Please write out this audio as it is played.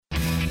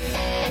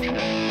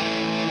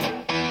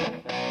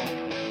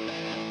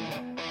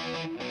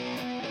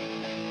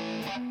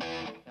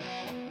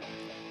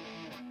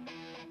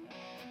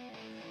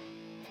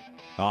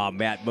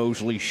Matt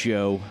Mosley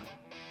Show,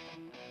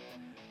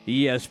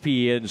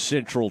 ESPN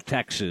Central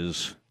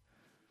Texas.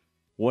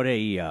 What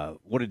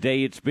a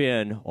day it's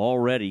been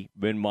already.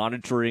 Been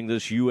monitoring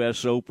this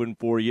U.S. Open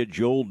for you.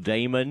 Joel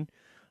Damon.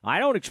 I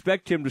don't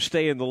expect him to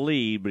stay in the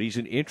lead, but he's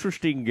an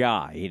interesting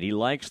guy, and he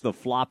likes the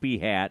floppy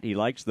hat. He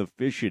likes the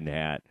fishing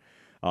hat.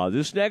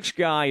 This next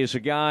guy is a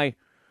guy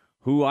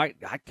who I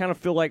kind of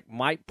feel like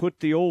might put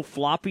the old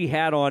floppy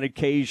hat on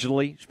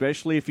occasionally,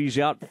 especially if he's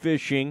out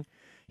fishing.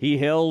 He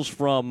hails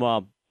from,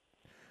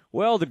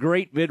 the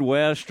great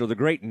Midwest, or the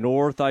great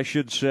North, I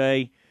should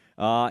say.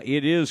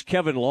 It is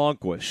Kevin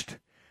Lonnquist.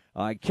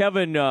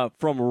 Kevin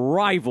from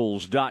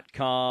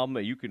Rivals.com.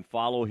 You can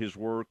follow his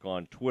work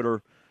on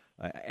Twitter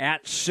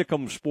at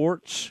Sikkim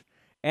Sports.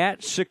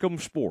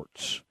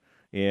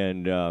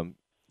 And,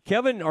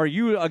 Kevin, are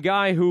you a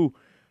guy who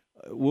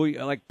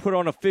will put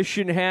on a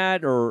fishing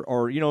hat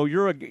or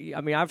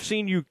I've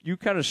seen you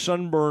kind of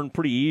sunburn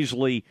pretty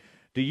easily.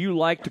 Do you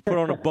like to put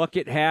on a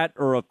bucket hat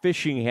or a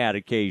fishing hat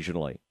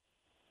occasionally?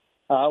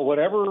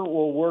 Whatever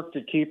will work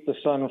to keep the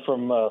sun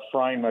from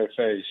frying my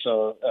face.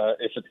 So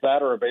if it's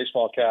that or a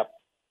baseball cap,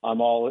 I'm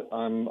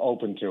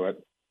open to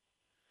it.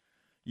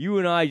 You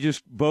and I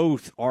just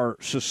both are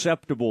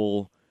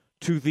susceptible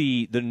to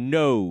the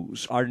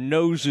nose. Our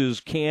noses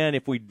can,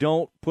 if we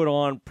don't put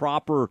on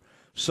proper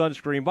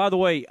sunscreen. By the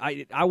way,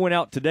 I went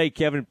out today,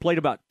 Kevin, played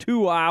about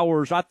 2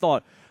 hours. I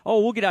thought,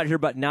 we'll get out here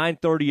about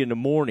 9:30 in the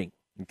morning,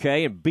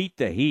 okay, and beat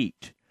the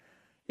heat.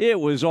 It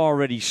was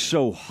already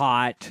so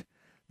hot.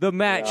 The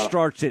match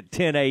starts at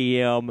 10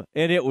 a.m.,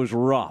 and it was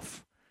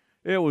rough.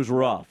 And there was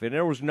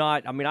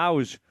I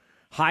was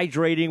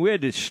hydrating. We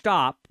had to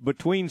stop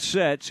between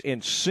sets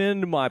and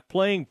send my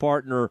playing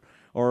partner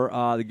or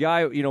the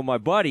guy, my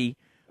buddy,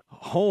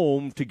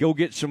 home to go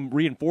get some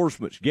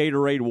reinforcements,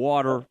 Gatorade,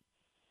 water,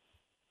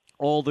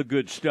 all the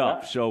good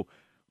stuff. So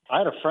I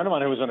had a friend of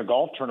mine who was in a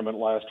golf tournament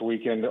last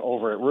weekend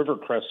over at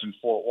Rivercrest in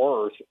Fort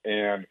Worth,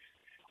 and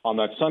on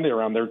that Sunday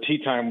round, their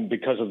tee time,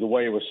 because of the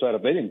way it was set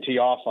up, they didn't tee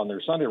off on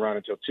their Sunday round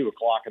until 2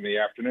 o'clock in the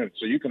afternoon.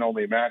 So you can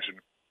only imagine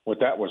what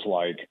that was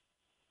like.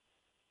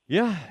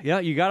 Yeah,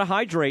 you got to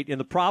hydrate.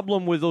 And the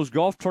problem with those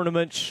golf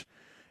tournaments,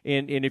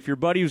 and if your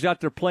buddy who's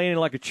out there playing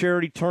like a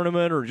charity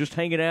tournament or just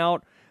hanging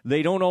out,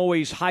 they don't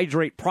always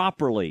hydrate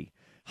properly.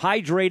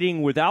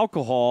 Hydrating with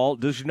alcohol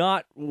does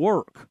not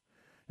work.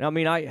 I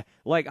mean, I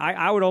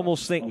would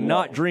almost think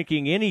not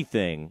drinking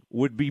anything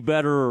would be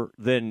better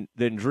than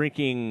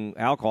drinking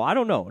alcohol. I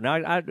don't know.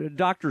 Now,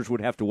 doctors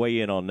would have to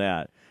weigh in on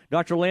that.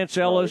 Dr. Lance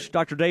Ellis,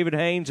 Dr. David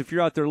Haynes, if you're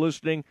out there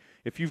listening,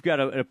 if you've got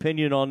an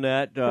opinion on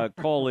that,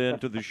 call in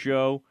to the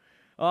show.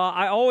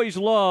 I always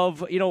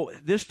love,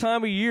 this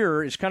time of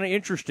year is kind of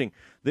interesting.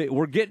 That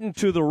we're getting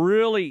to the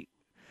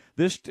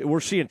we're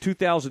seeing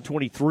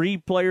 2023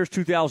 players,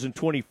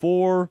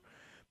 2024.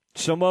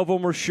 Some of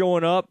them are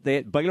showing up.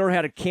 Baylor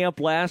had a camp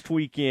last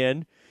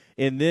weekend,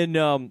 and then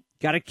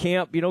got a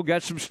camp,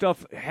 got some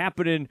stuff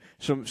happening,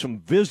 some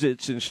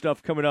visits and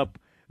stuff coming up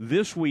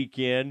this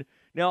weekend.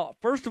 Now,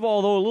 first of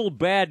all, though, a little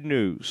bad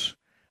news.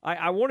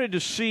 I wanted to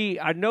see,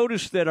 I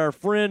noticed that our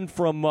friend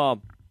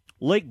from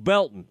Lake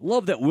Belton,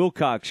 love that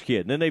Wilcox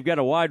kid, and then they've got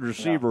a wide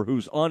receiver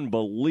who's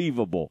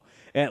unbelievable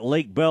at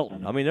Lake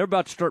Belton. I mean, they're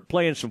about to start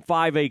playing some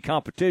 5A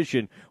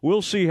competition.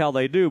 We'll see how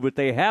they do, but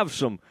they have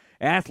some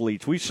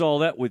athletes. We saw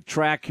that with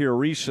track here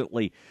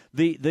recently.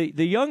 The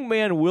young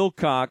man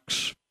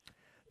Wilcox,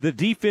 the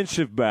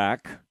defensive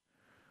back,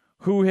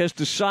 who has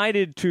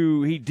decided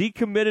he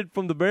decommitted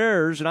from the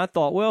Bears, and I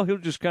thought, well, he'll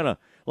just kind of,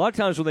 a lot of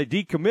times when they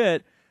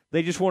decommit,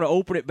 they just want to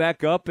open it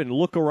back up and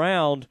look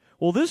around.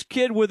 Well, this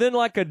kid, within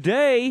like a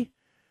day,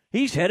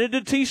 he's headed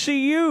to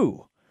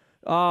TCU.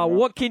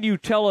 What can you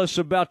tell us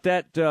about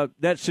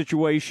that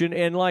situation,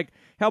 and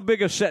how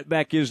big a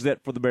setback is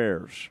that for the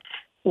Bears?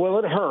 Well,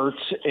 it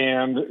hurts,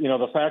 and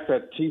the fact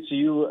that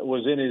TCU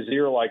was in his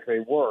ear like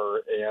they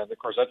were, and of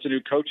course that's a new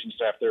coaching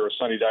staff there with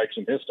Sonny Dykes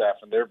and his staff,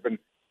 and they've been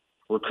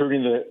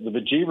recruiting the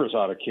bejeebers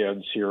out of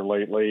kids here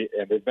lately,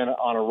 and they've been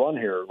on a run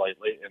here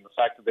lately, and the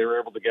fact that they were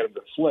able to get them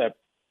to flip,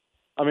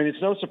 I mean,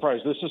 it's no surprise.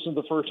 This isn't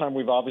the first time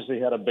we've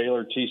obviously had a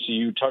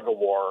Baylor-TCU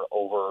tug-of-war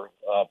over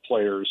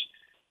players,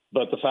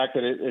 but the fact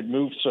that it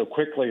moved so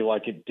quickly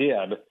like it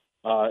did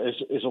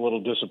is a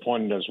little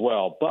disappointing as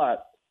well.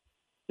 But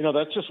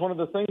that's just one of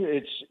the things.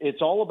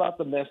 It's all about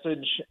the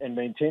message and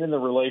maintaining the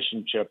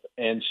relationship.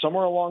 And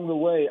somewhere along the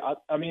way,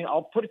 I mean,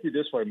 I'll put it to you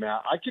this way,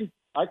 Matt.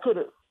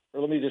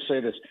 Let me just say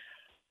this.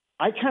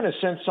 I kind of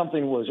sensed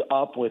something was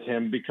up with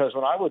him because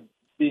when I would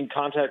be in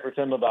contact with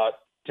him about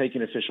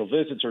taking official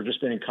visits or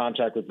just being in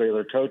contact with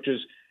Baylor coaches,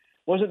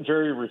 wasn't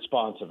very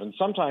responsive. And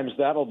sometimes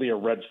that'll be a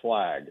red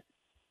flag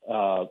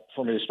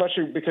for me,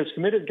 especially because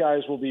committed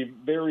guys will be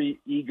very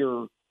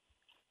eager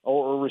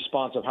or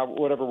responsive,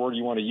 whatever word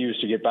you want to use,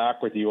 to get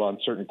back with you on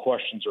certain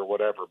questions or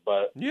whatever.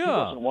 But he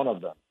wasn't one of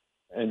them.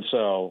 And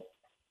so,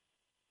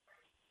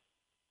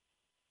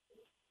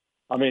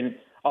 I mean,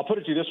 I'll put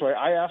it to you this way.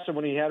 I asked him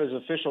when he had his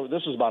official –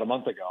 this was about a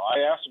month ago.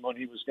 I asked him when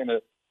he was going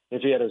to –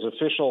 if he had his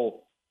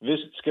official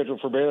visit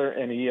scheduled for Baylor,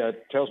 and he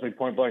tells me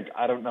point blank,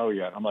 I don't know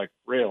yet. I'm like,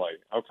 really?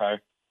 Okay.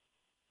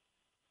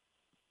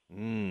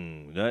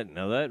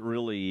 That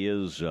really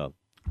is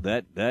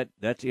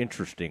that's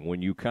interesting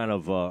when you kind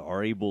of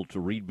are able to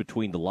read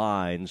between the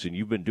lines, and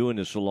you've been doing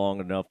this so long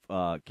enough,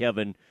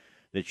 Kevin,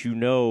 that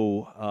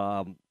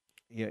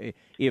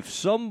if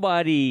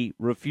somebody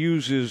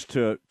refuses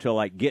to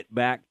like get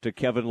back to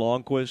Kevin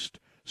Lonnquist,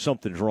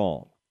 something's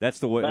wrong. That's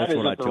what I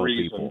tell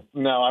people.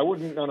 No, I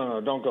wouldn't.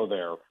 No, don't go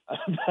there.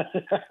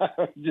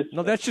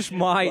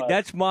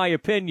 That's my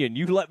opinion.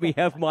 You let me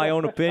have my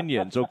own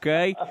opinions,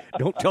 okay?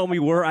 Don't tell me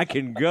where I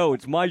can go.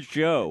 It's my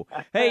show.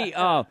 Hey,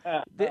 I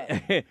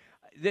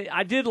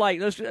did like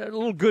this. A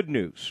little good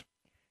news.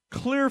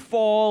 Clear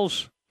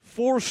Falls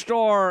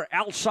 4-star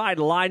outside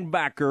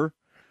linebacker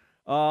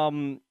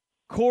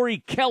Corey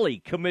Kelly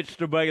commits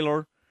to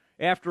Baylor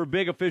after a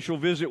big official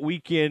visit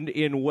weekend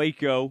in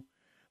Waco,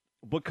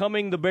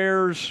 becoming the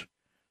Bears'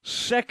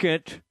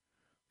 second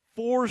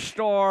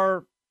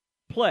 4-star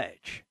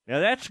pledge. Now,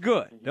 that's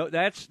good. No,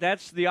 that's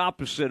the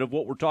opposite of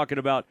what we're talking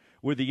about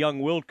with the young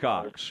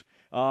Wilcox.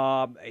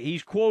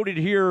 He's quoted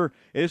here.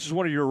 This is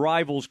one of your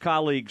Rivals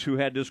colleagues who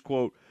had this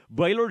quote,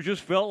 Baylor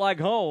just felt like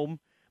home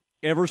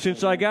ever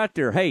since I got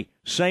there. Hey,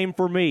 same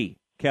for me,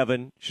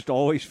 Kevin. Just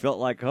always felt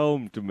like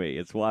home to me.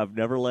 It's why I've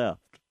never left.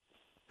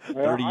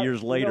 30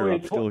 years later,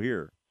 I'm still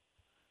here.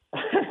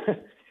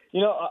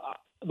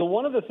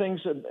 One of the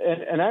things,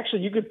 and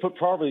actually you could put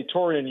probably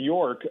Torian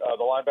York,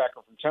 the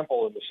linebacker from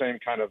Temple, in the same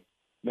kind of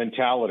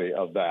mentality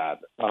of that.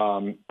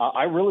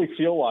 I really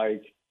feel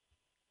like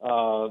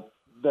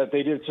that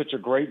they did such a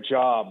great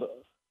job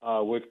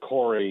with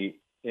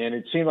Corey, and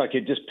it seemed like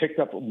it just picked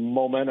up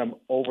momentum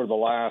over the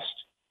last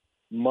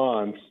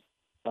month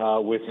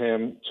with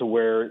him to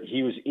where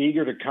he was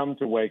eager to come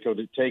to Waco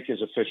to take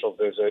his official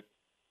visit.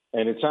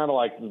 And it sounded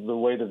like the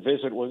way the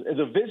visit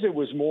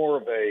was more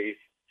of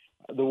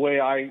the way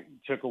I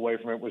took away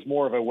from it was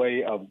more of a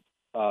way of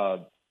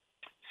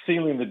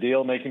sealing the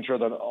deal, making sure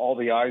that all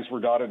the I's were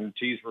dotted and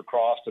T's were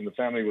crossed and the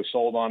family was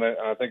sold on it.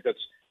 And I think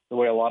that's the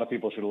way a lot of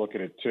people should look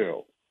at it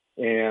too.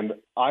 And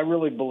I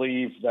really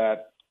believe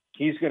that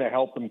he's going to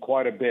help them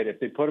quite a bit. If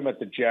they put him at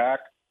the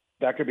jack,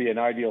 that could be an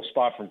ideal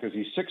spot for him because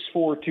he's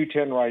 6'4",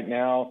 210 right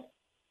now.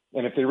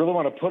 And if they really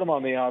want to put him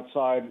on the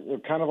outside,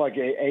 kind of like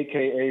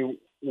AKA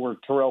where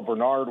Terrell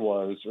Bernard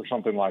was or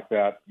something like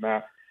that,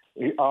 Matt.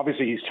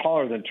 Obviously, he's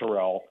taller than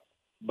Terrell,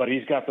 but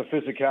he's got the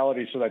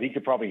physicality so that he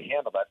could probably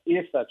handle that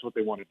if that's what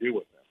they want to do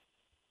with him.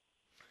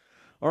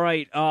 All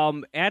right.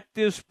 At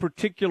this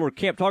particular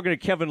camp, talking to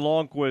Kevin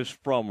Lonnquist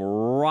from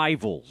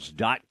Rivals.com,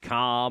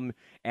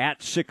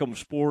 at Sikkim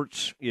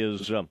Sports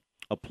is a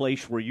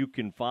place where you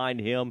can find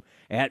him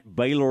at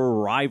Baylor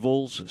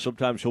Rivals.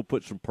 Sometimes he'll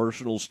put some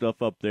personal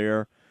stuff up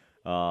there.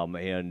 And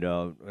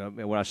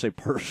when I say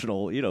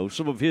personal,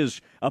 some of his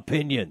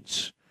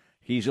opinions.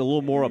 He's a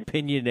little more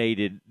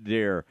opinionated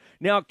there.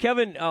 Now,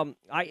 Kevin,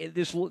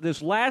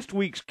 this last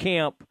week's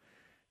camp,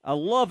 I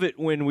love it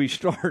when we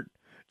start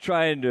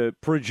trying to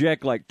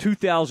project like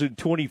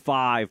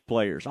 2025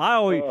 players. I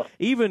always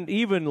even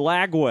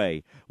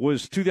Lagway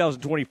was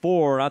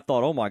 2024, and I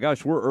thought, oh my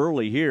gosh, we're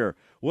early here.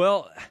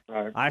 Well,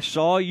 right. I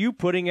saw you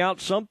putting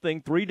out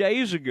something 3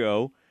 days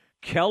ago.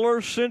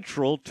 Keller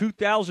Central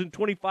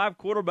 2025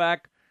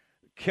 quarterback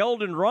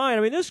Keldon Ryan.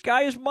 I mean, this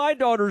guy is my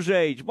daughter's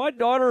age. My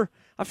daughter,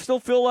 I still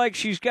feel like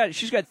she's got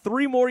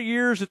 3 more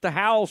years at the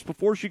house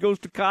before she goes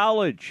to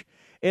college,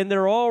 and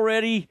they're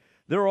already.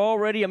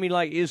 I mean,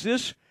 like, is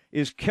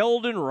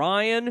Keldon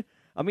Ryan?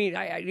 I mean,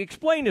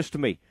 explain this to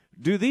me.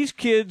 Do these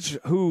kids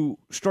who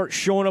start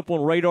showing up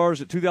on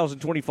radars at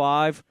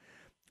 2025,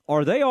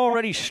 are they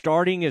already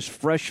starting as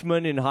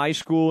freshmen in high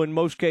school in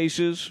most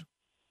cases?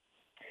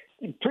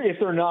 If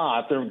they're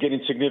not, they're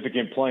getting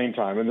significant playing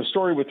time. And the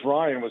story with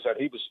Ryan was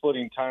that he was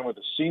splitting time with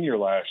a senior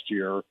last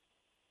year.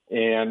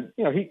 And,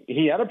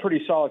 he had a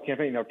pretty solid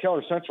campaign. Now,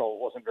 Keller Central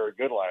wasn't very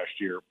good last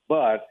year.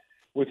 But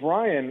with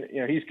Ryan,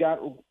 he's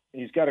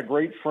got a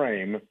great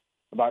frame,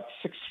 about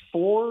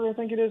 6'4", I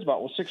think it is,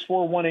 about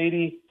 6'4",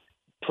 180.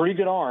 Pretty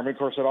good arm. Of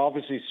course, it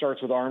obviously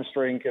starts with arm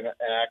strength and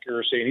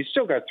accuracy. And he's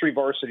still got 3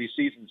 varsity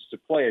seasons to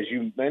play, as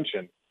you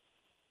mentioned.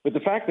 But the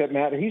fact that,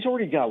 Matt, he's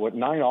already got,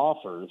 9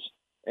 offers.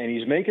 And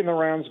he's making the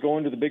rounds,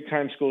 going to the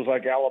big-time schools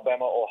like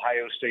Alabama,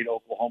 Ohio State,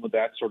 Oklahoma,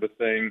 that sort of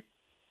thing.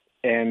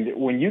 And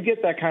when you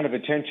get that kind of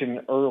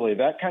attention early,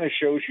 that kind of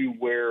shows you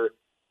where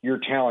your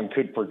talent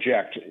could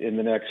project in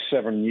the next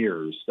 7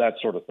 years, that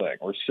sort of thing,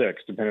 or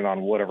 6, depending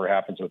on whatever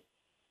happens with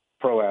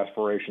pro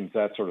aspirations,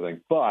 that sort of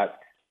thing. But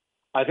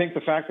I think the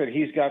fact that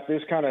he's got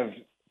this kind of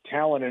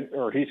talent,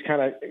 or he's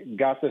kind of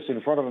got this in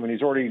front of him, and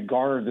he's already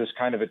garnered this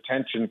kind of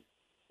attention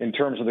in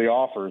terms of the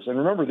offers. And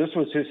remember, this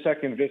was his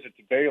second visit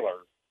to Baylor.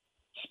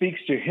 Speaks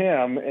to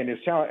him and his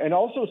talent, and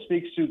also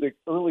speaks to the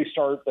early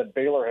start that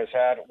Baylor has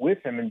had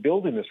with him in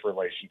building this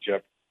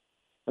relationship.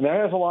 And that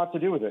has a lot to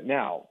do with it.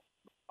 Now,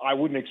 I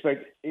wouldn't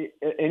expect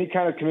any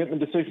kind of commitment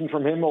decision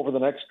from him over the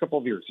next couple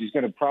of years. He's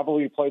going to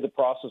probably play the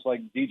process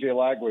like DJ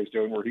Lagway's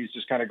doing, where he's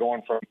just kind of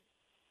going from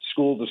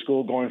school to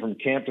school, going from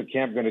camp to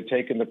camp, going to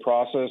take in the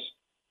process.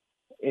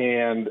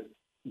 and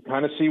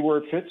kind of see where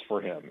it fits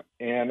for him.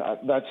 And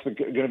that's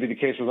going to be the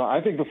case with him.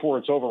 I think before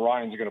it's over,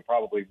 Ryan's going to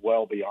probably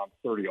well beyond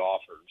 30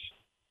 offers.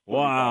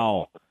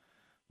 Wow.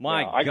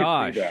 My I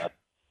gosh. could see that.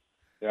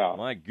 Yeah.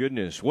 My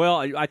goodness. Well,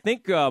 I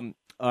think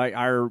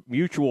our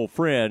mutual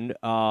friend,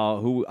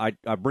 who I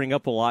bring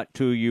up a lot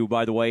to you,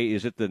 by the way,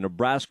 is at the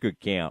Nebraska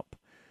camp,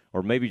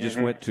 or maybe just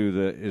went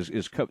to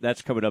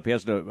that's coming up. He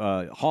has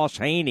the Hoss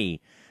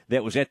Haney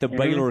that was at the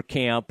Baylor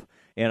camp,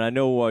 and I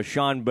know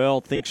Sean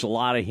Bell thinks a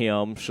lot of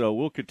him, so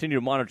we'll continue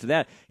to monitor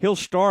that. He'll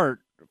start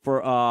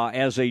for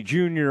as a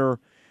junior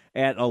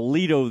at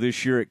Aledo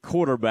this year at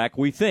quarterback,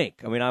 we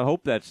think. I mean, I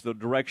hope that's the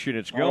direction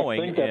it's going.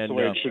 I think that's the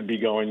way it should be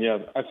going, yeah.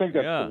 I think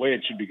that's the way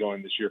it should be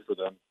going this year for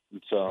them.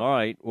 All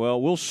right.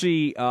 Well, we'll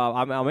see.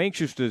 I'm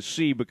anxious to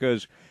see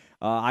because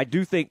I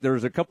do think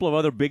there's a couple of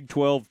other Big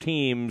 12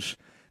 teams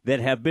that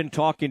have been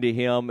talking to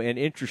him and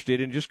interested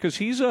in, just because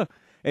he's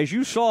as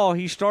you saw,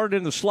 he started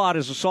in the slot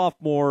as a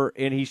sophomore,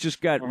 and he's just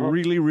got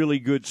really, really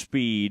good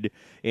speed.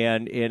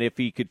 And if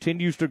he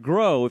continues to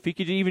grow, if he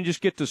could even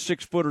just get to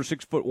 6 foot or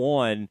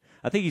 6'1",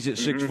 I think he's at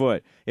 6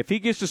 foot. If he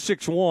gets to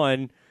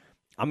 6'1",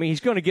 I mean, he's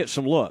going to get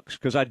some looks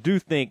because I do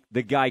think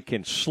the guy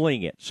can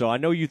sling it. So I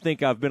know you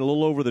think I've been a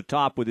little over the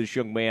top with this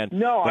young man,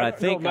 but I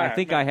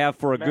think I have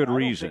for a good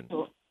reason.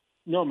 So.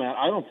 No, man,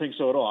 I don't think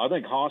so at all. I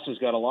think Haas has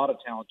got a lot of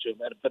talent to him.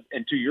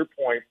 And to your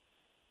point,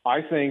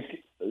 I think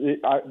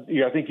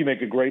you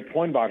make a great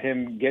point about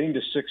him getting to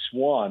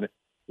 6'1".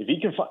 If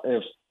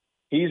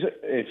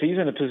he's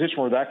in a position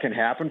where that can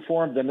happen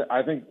for him, then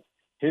I think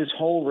his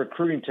whole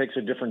recruiting takes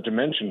a different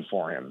dimension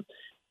for him.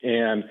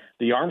 And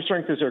the arm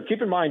strength is there.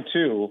 Keep in mind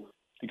too,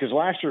 because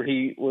last year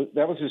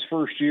that was his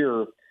first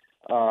year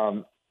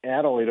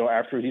at Aledo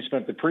after he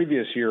spent the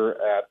previous year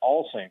at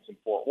All Saints in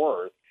Fort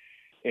Worth.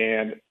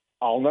 And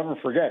I'll never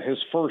forget his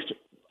first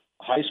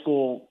high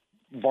school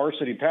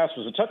varsity pass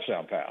was a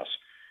touchdown pass.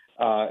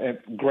 And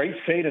great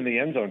fade in the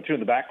end zone, too,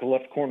 in the back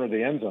left corner of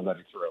the end zone that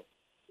he threw.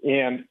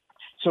 And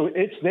so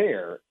it's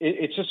there.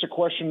 It's just a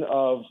question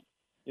of,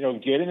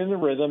 getting in the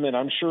rhythm. And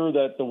I'm sure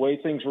that the way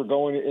things were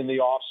going in the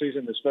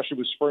offseason, especially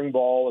with spring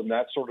ball and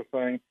that sort of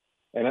thing,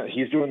 and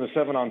he's doing the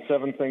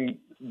 7-on-7 thing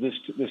this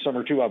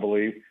summer, too, I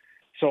believe.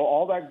 So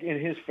all that in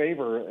his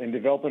favor in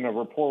developing a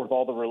rapport with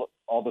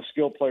all the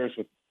skill players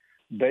with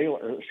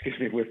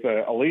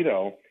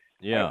Aledo,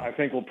 I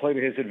think will play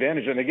to his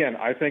advantage. And again,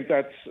 I think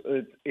that's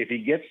if he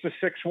gets to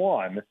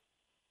 6'1",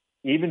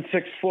 even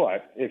 6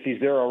 foot, if he's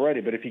there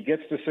already. But if he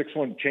gets to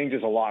 6'1",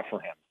 changes a lot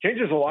for him.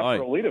 Changes a lot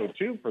for Aledo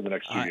too for the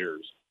next 2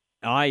 years.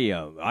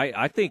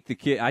 I think the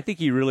kid. I think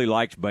he really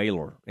likes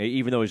Baylor,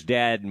 even though his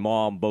dad and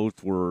mom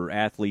both were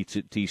athletes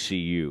at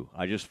TCU.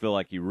 I just feel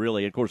like he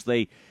really. Of course,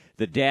 the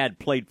dad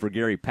played for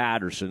Gary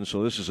Patterson,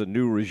 so this is a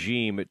new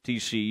regime at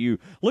TCU.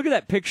 Look at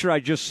that picture I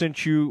just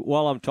sent you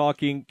while I'm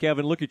talking,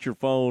 Kevin. Look at your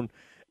phone,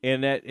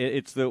 and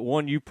it's the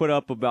one you put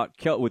up about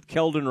with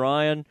Keldon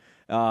Ryan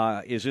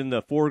is in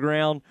the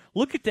foreground.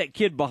 Look at that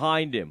kid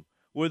behind him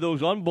with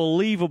those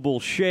unbelievable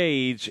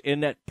shades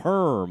and that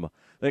perm,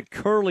 that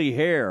curly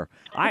hair.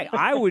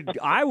 I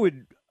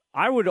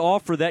would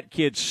offer that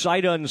kid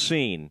sight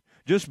unseen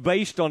just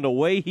based on the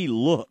way he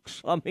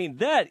looks. I mean,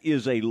 that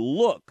is a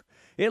look.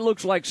 It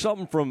looks like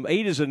something from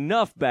 8 is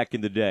Enough back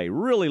in the day.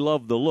 Really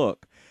love the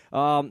look.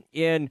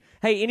 And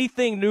hey,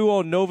 anything new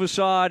on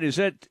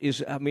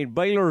Novosad?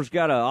 Baylor's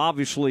got to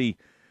obviously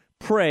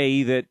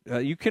pray that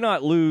you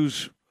cannot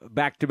lose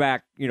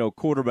back-to-back,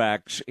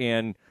 quarterbacks.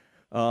 And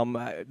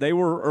they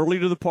were early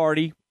to the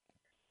party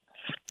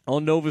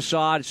on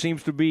Novosad. It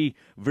seems to be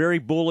very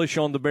bullish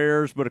on the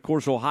Bears, but of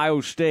course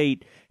Ohio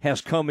State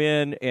has come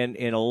in and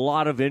a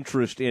lot of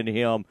interest in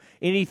him.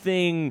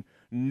 Anything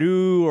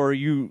new, or are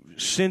you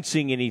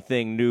sensing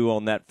anything new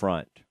on that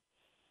front?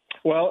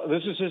 Well,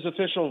 this is his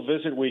official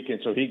visit weekend,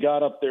 so he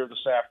got up there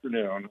this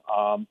afternoon.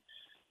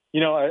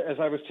 As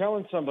I was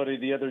telling somebody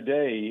the other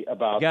day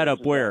about got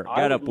up where?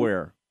 Got up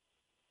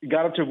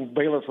to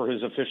Baylor for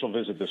his official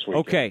visit this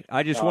weekend. Okay,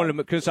 I just wanted to,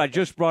 because I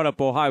just brought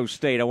up Ohio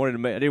State. I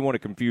didn't want to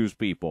confuse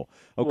people.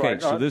 Okay,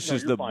 right. So this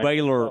is the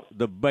Baylor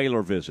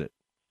visit.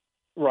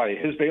 Right,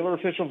 his Baylor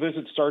official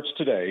visit starts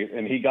today,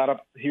 and he got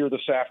up here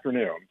this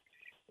afternoon.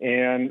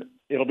 And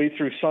it'll be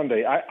through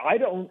Sunday. I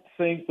don't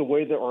think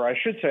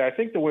I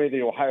think the way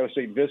the Ohio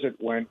State visit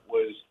went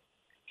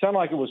sounded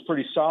like it was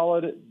pretty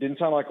solid. It didn't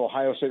sound like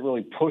Ohio State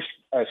really pushed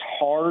as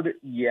hard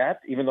yet,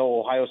 even though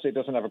Ohio State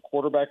doesn't have a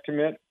quarterback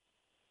commit.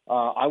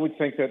 I would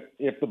think that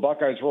if the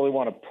Buckeyes really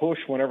want to push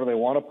whenever they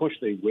want to push,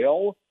 they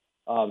will.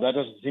 That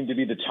doesn't seem to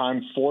be the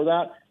time for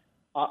that.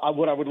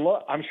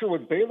 I'm sure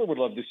what Baylor would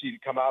love to see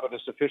come out of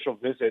this official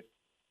visit,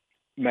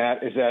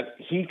 Matt, is that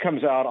he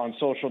comes out on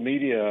social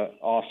media,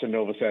 Austin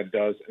Novosad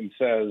does, and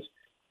says,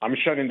 I'm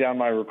shutting down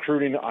my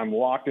recruiting. I'm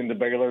locked into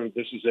Baylor.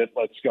 This is it.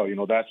 Let's go.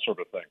 That sort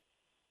of thing.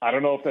 I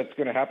don't know if that's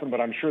going to happen, but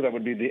I'm sure that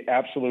would be the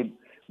absolute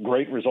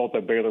great result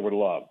that Baylor would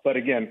love. But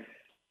again,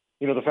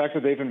 the fact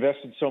that they've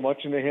invested so much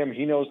into him,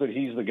 he knows that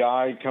he's the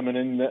guy coming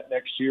in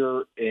next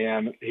year,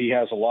 and he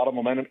has a lot of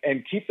momentum.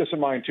 And keep this in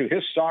mind, too.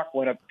 His stock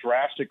went up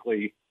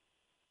drastically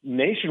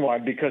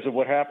nationwide because of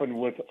what happened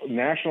with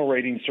national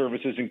rating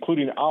services,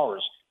 including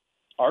ours.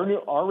 Our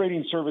new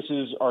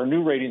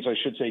ratings, I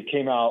should say,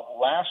 came out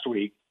last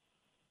week.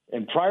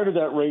 And prior to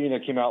that rating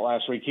that came out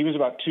last week, he was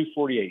about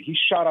 248. He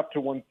shot up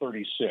to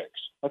 136.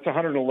 That's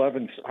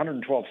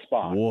 112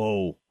 spots.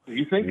 Whoa.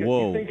 You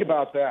think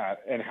about that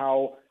and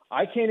how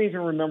I can't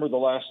even remember the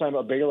last time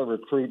a Baylor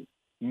recruit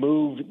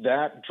moved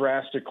that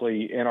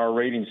drastically in our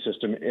rating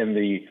system in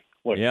the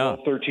 12,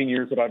 13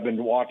 years that I've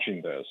been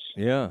watching this.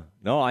 Yeah.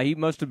 No, he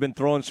must have been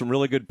throwing some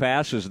really good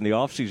passes in the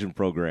offseason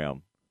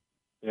program.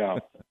 Yeah.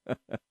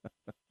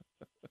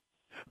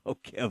 Oh,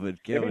 Kevin.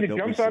 I mean, it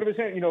jumps out of his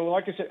head.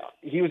 Like I said,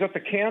 he was at the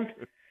camp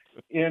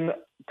in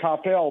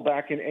Coppell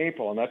back in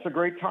April, and that's a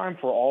great time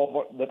for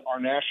all of our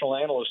national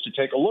analysts to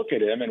take a look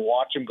at him and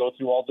watch him go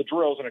through all the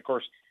drills. And, of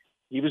course,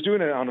 he was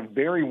doing it on a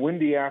very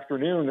windy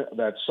afternoon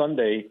that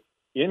Sunday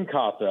in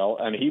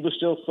Coppell, and he was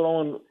still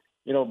throwing,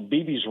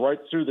 BBs right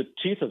through the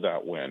teeth of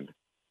that wind.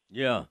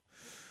 Yeah.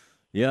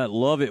 Yeah,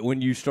 love it when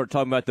you start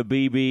talking about the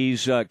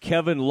BBs.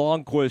 Kevin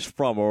Lonnquist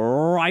from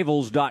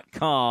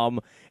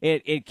Rivals.com.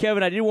 And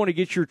Kevin, I did want to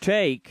get your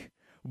take.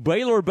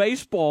 Baylor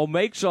baseball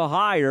makes a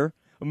hire.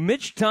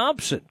 Mitch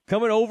Thompson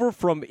coming over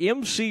from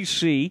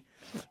MCC,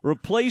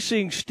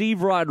 replacing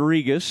Steve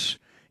Rodriguez.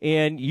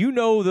 And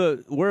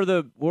where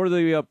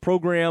the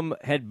program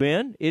had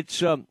been.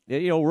 It's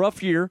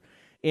rough year,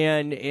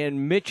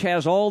 and Mitch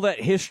has all that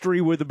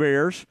history with the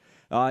Bears.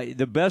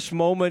 The best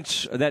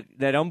moments, that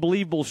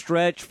unbelievable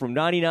stretch from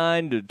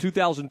 '99 to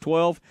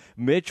 2012,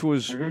 Mitch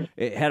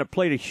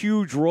played a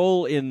huge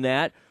role in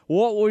that.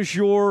 What was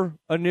your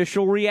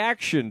initial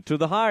reaction to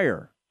the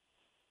hire?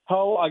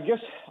 Oh, I guess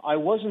I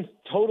wasn't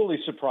totally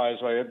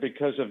surprised by it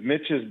because of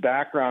Mitch's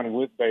background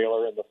with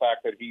Baylor and the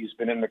fact that he's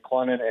been in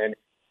McLennan, and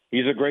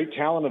he's a great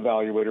talent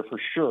evaluator for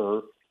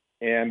sure.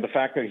 And the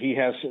fact that he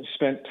has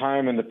spent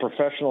time in the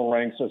professional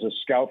ranks as a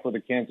scout for the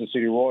Kansas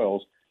City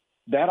Royals,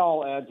 that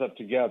all adds up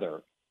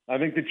together. I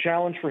think the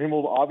challenge for him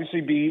will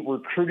obviously be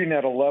recruiting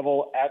at a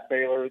level at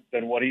Baylor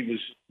than what he was,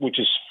 which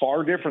is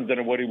far different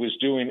than what he was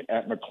doing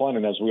at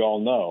McLennan, as we all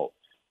know.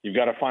 You've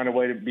got to find a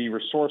way to be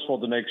resourceful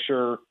to make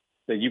sure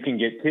that you can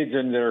get kids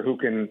in there who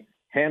can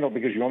handle,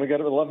 because you only got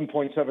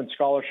 11.7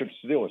 scholarships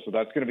to deal with. So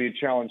that's going to be a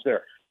challenge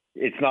there.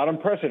 It's not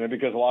unprecedented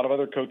because a lot of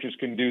other coaches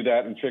can do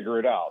that and figure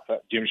it out.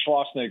 Jim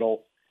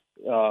Schlossnagle,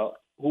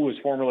 who was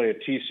formerly at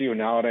TCU,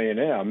 now at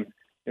A&M,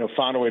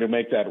 found a way to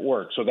make that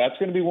work. So that's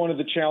going to be one of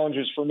the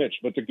challenges for Mitch.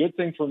 But the good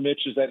thing for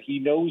Mitch is that he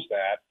knows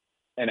that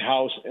and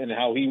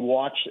how he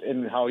watched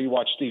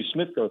Steve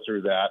Smith go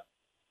through that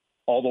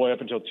all the way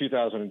up until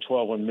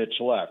 2012 when Mitch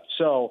left.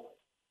 So,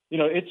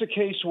 it's a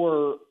case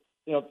where,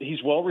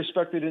 he's well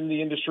respected in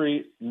the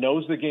industry,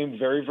 knows the game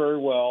very, very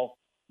well.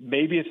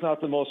 Maybe it's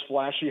not the most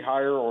flashy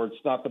hire, or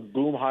it's not the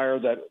boom hire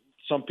that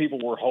some people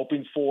were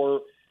hoping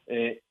for.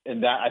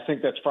 And that, I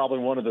think that's probably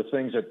one of the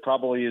things that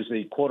probably is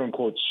the quote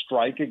unquote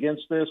strike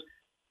against this.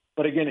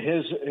 But again,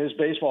 his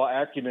baseball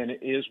acumen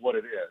is what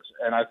it is.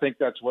 And I think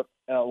that's what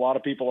a lot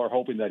of people are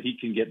hoping, that he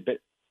can get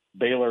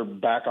Baylor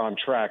back on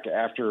track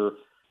after,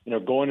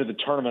 going to the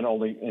tournament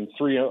only in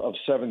 3 of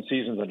 7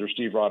 seasons under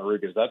Steve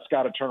Rodriguez. That's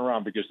got to turn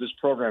around, because this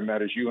program,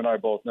 Matt, as you and I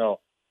both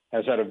know,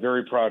 has had a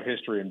very proud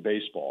history in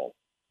baseball.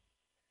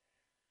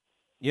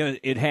 Yeah,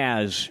 it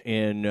has,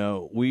 and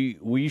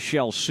we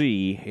shall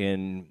see.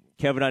 And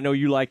Kevin, I know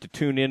you like to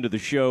tune into the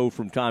show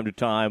from time to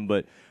time,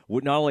 but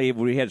not only have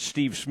we had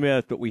Steve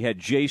Smith, but we had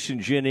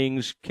Jason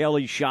Jennings,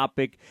 Kelly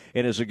Shoppick,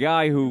 and as a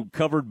guy who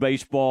covered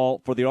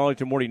baseball for the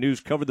Arlington Morning News,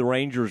 covered the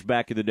Rangers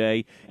back in the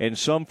day, and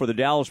some for the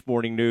Dallas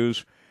Morning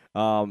News,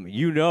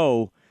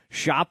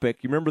 Shoppick,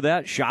 you remember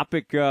that?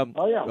 Shoppick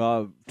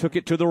took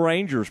it to the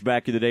Rangers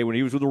back in the day when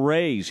he was with the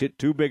Rays, hit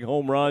 2 big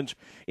home runs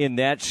in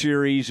that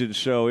series, and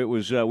so it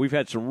was. We've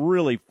had some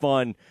really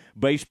fun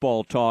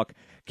baseball talk.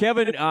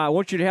 Kevin, I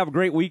want you to have a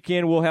great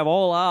weekend. We'll have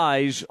all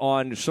eyes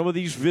on some of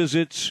these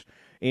visits,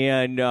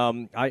 and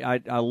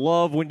I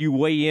love when you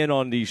weigh in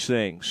on these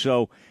things.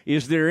 So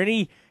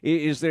can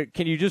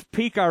you just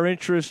pique our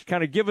interest,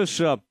 kind of give us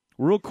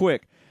real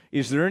quick,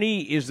 is there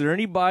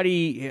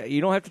anybody, you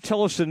don't have to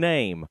tell us the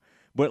name,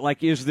 but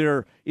is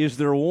there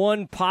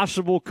one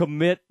possible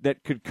commit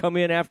that could come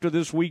in after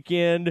this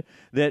weekend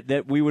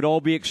that we would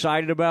all be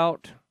excited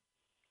about?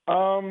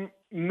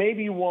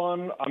 Maybe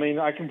one. I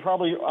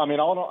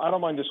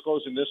don't mind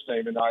disclosing this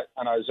name, and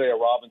Isaiah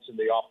Robinson,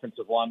 the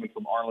offensive lineman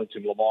from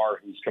Arlington Lamar,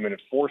 who's coming in,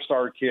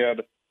 4-star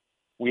kid.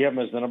 We have him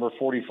as the number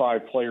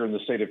 45 player in the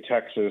state of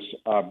Texas,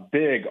 a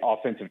big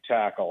offensive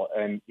tackle,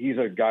 and he's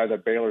a guy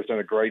that Baylor's done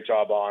a great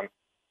job on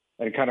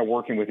and kind of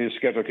working with his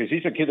schedule, because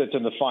he's a kid that's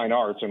in the fine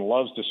arts and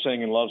loves to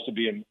sing and loves to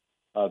be in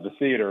the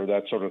theater,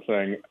 that sort of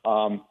thing.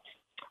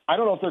 I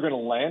don't know if they're going to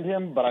land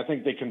him, but I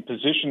think they can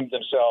position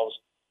themselves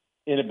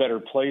in a better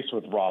place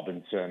with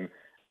Robinson.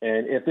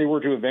 And if they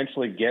were to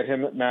eventually get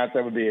him, Matt,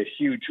 that would be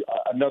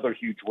another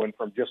huge win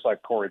from, just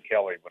like Corey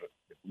Kelly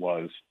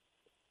was.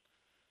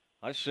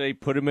 I say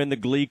put him in the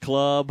Glee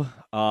Club.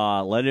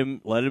 Let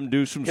him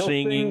do some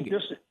singing.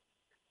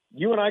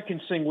 You and I can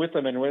sing with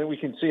him, and we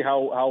can see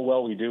how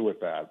well we do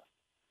with that.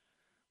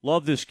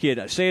 Love this kid.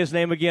 Say his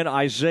name again,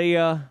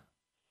 Isaiah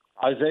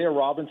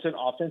Robinson,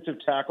 offensive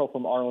tackle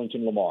from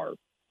Arlington Lamar.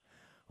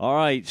 All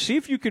right, see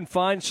if you can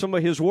find some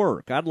of his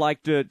work. I'd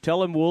like to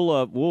tell him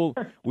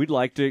we'd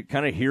like to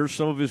kind of hear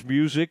some of his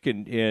music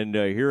and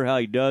hear how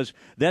he does.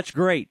 That's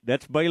great.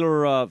 That's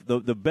Baylor,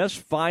 the best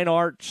fine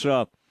arts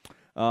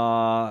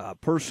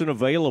person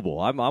available.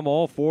 I'm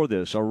all for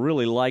this. I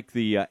really like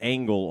the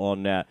angle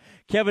on that.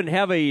 Kevin,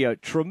 have a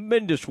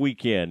tremendous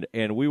weekend,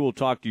 and we will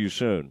talk to you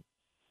soon.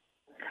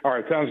 All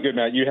right, sounds good,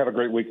 Matt. You have a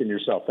great weekend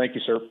yourself. Thank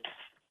you, sir.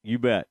 You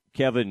bet.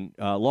 Kevin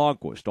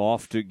Lonnquist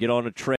off to get on a train.